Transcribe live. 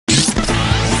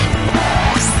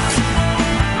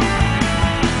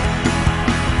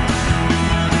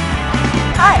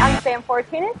Sam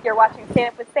Fortunis. You're watching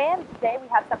Stand Up with Sam. Today we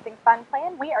have something fun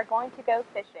planned. We are going to go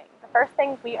fishing. The first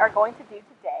thing we are going to do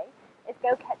today is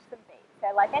go catch some bait.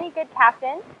 So like any good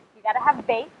captain, you got to have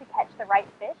bait to catch the right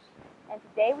fish. And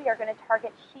today we are going to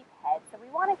target sheephead. So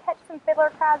we want to catch some fiddler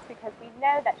crabs because we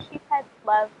know that sheepheads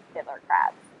love fiddler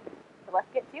crabs. So let's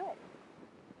get to it.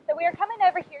 So we are coming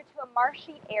over here to a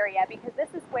marshy area because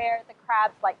this is where the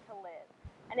crabs like to live.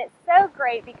 And it's so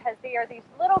great because they are these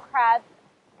little crabs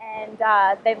and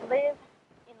they live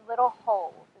in little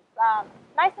holes. It's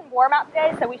nice and warm out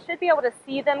today, so we should be able to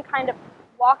see them kind of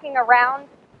walking around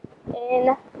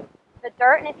in the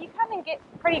dirt. And if you come and get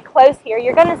pretty close here,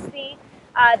 you're going to see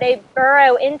they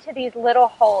burrow into these little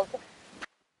holes.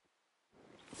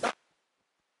 I'm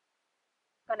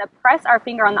going to press our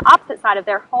finger on the opposite side of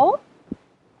their hole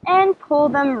and pull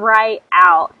them right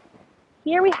out.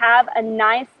 Here we have a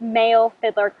nice male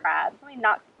fiddler crab. Let me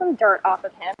knock some dirt off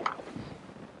of him.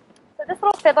 So this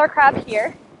little fiddler crab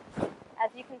here,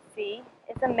 as you can see,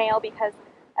 is a male because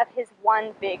of his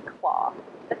one big claw.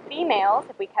 The females,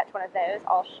 if we catch one of those,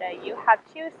 I'll show you, have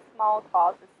two small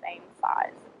claws the same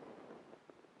size.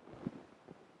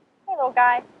 Hey little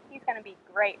guy, he's going to be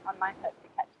great on my hook to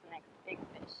catch the next big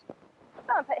fish. So I'm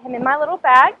going to put him in my little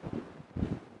bag.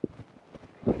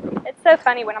 It's so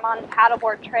funny when I'm on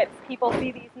paddleboard trips, people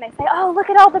see these and they say, oh, look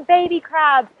at all the baby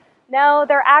crabs. No,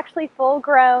 they're actually full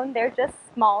grown. They're just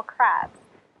small crabs.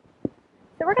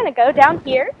 So we're going to go down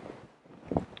here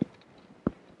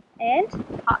and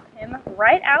pop him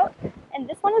right out. And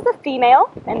this one is a female,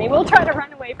 and they will try to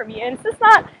run away from you. And it's just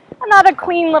not a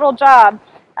clean little job.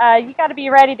 You got to be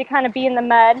ready to kind of be in the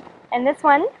mud. And this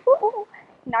one,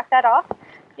 knock that off.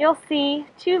 You'll see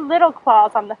two little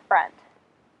claws on the front.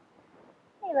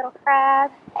 Hey, little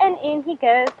crab. And in he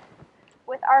goes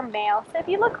with our male. So if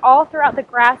you look all throughout the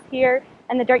grass here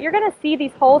and the dirt, you're going to see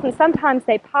these holes, and sometimes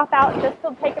they pop out just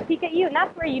to take a peek at you, and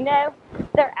that's where you know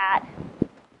they're at.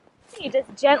 So you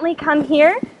just gently come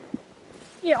here.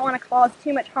 You don't want to cause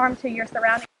too much harm to your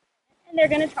surroundings. And they're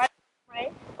going to try to run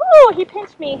away. Ooh, he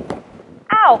pinched me.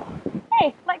 Ow.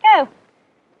 Hey, let go.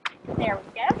 There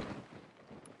we go.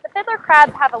 The fiddler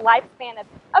crabs have a lifespan of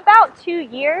about 2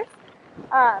 years.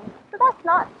 So that's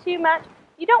not too much.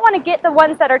 You don't want to get the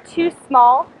ones that are too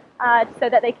small so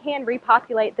that they can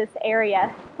repopulate this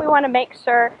area. We want to make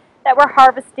sure that we're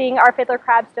harvesting our fiddler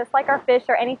crabs just like our fish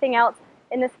or anything else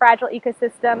in this fragile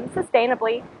ecosystem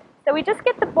sustainably. So we just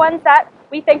get the ones that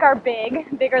we think are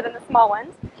bigger than the small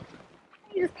ones.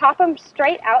 You just pop them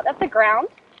straight out of the ground.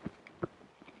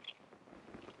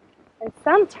 And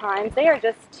sometimes they are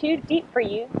just too deep for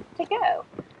you to go.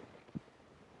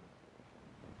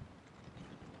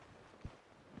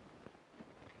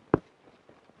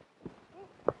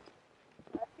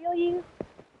 You.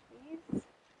 He's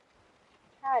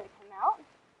trying to come out.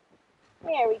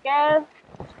 There we go.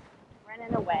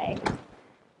 Running away.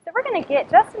 So we're going to get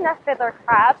just enough fiddler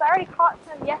crabs. I already caught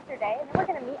some yesterday, and then we're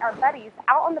going to meet our buddies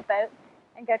out on the boat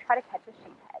and go try to catch a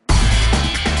sheephead.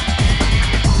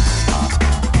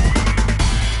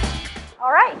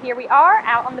 All right, here we are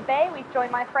out on the bay. We've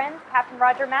joined my friends, Captain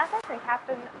Roger Mathis and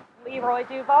Captain Leroy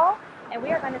Duval, and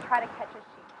we are going to try to catch a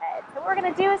sheephead. So what we're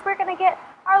going to do is we're going to get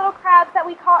our little crabs that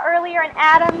we caught earlier and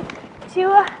add them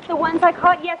to the ones I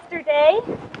caught yesterday.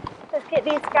 Let's get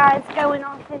these guys going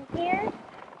off in here.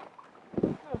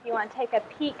 If you want to take a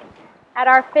peek at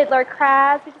our fiddler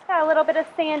crabs, we just got a little bit of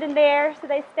sand in there so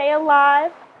they stay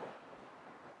alive.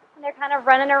 And they're kind of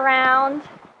running around.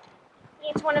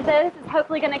 Each one of those is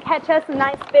hopefully going to catch us a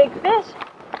nice big fish.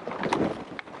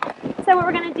 So what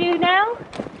we're going to do now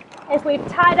is we've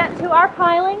tied up to our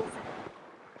pilings,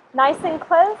 nice and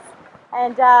close.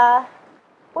 And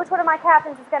which one of my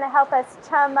captains is going to help us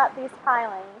chum up these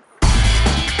pilings?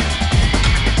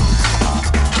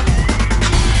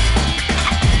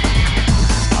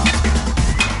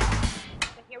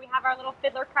 So here we have our little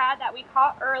fiddler crab that we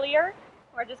caught earlier.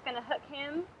 We're just going to hook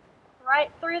him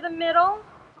right through the middle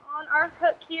on our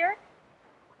hook here.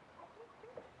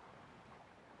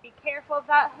 Be careful of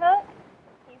that hook.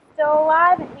 He's still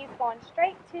alive and he's going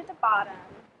straight to the bottom.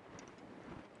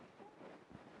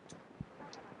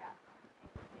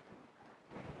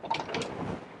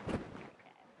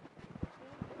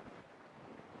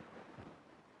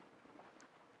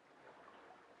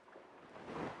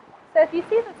 So if you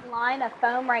see this line of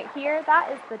foam right here,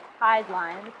 that is the tide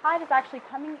line. The tide is actually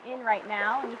coming in right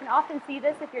now, and you can often see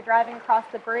this if you're driving across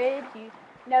the bridge. You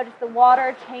notice the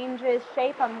water changes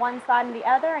shape on one side and the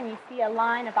other, and you see a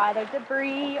line of either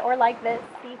debris or like this,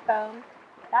 sea foam.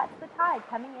 That's the tide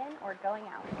coming in or going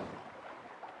out.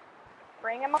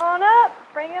 Bring him on up.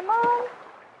 Bring him on.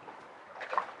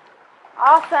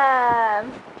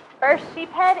 Awesome. First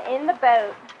sheephead in the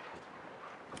boat.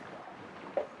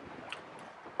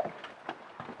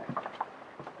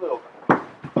 Little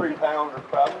 3-pounder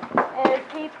probably. Is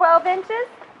he 12 inches?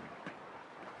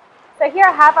 So here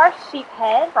I have our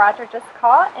sheephead Roger just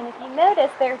caught, and if you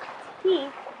notice, their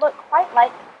teeth look quite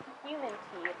like human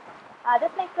teeth.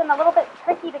 This makes them a little bit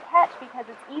tricky to catch because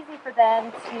it's easy for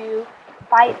them to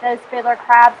bite those fiddler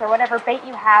crabs or whatever bait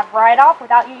you have right off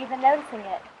without you even noticing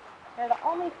it. They're the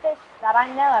only fish that I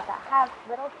know of that have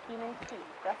little human teeth,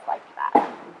 just like that.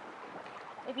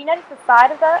 If you notice the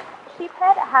side of the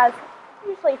sheephead, it has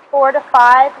usually 4 to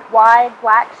 5 wide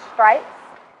black stripes.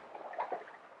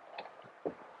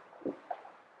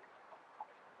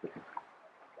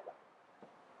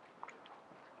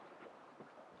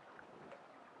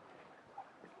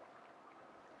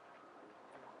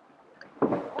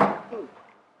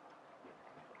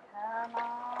 Come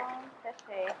on,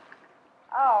 fishy.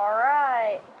 All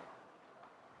right.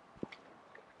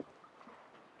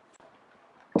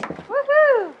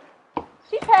 Woohoo!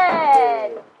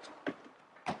 Sheephead!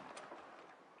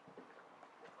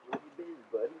 Where you been,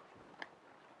 buddy?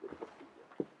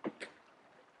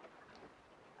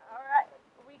 All right,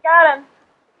 we got him.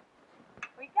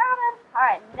 We got him. All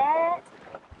right, net.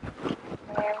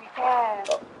 There we go.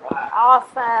 Right.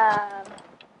 Awesome.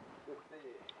 Good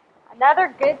fish. Another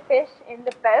good fish in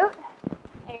the boat.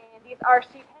 And these are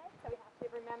sheepheads, so we have to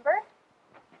remember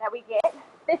that we get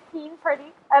 15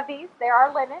 of these. There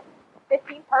are limits.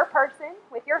 15 per person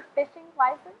with your fishing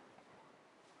license.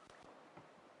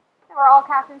 And we're all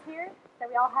captains here, so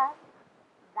we all have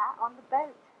that on the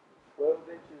boat. 12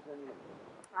 inches in length.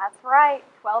 That's right.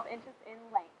 12 inches in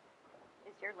length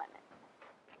is your limit.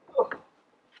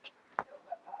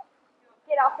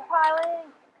 Get off the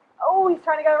piling. Oh, he's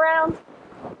trying to go around.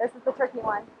 This is the tricky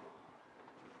one.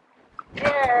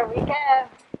 There we go.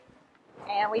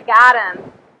 And we got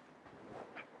him.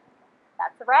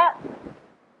 That's a wrap.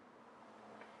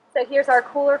 So here's our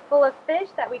cooler full of fish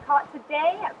that we caught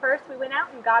today. At first we went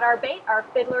out and got our bait, our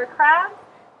fiddler crabs,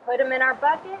 put them in our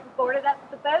bucket, boarded up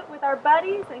the boat with our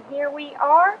buddies, and here we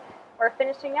are. We're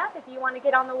finishing up. If you want to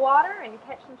get on the water and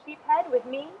catch some sheephead with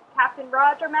me, Captain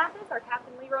Roger Mathis or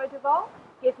Captain Leroy Duvall,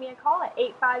 give me a call at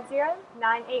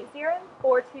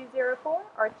 850-980-4204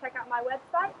 or check out my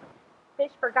website,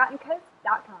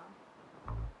 fishforgottencoast.com.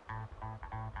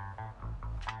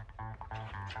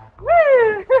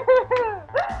 Woo!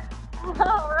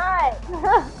 All right.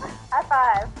 High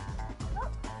five.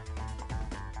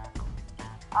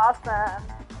 Awesome.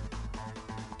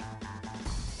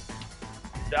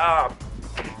 Job.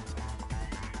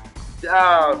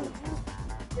 Job.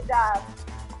 Good job.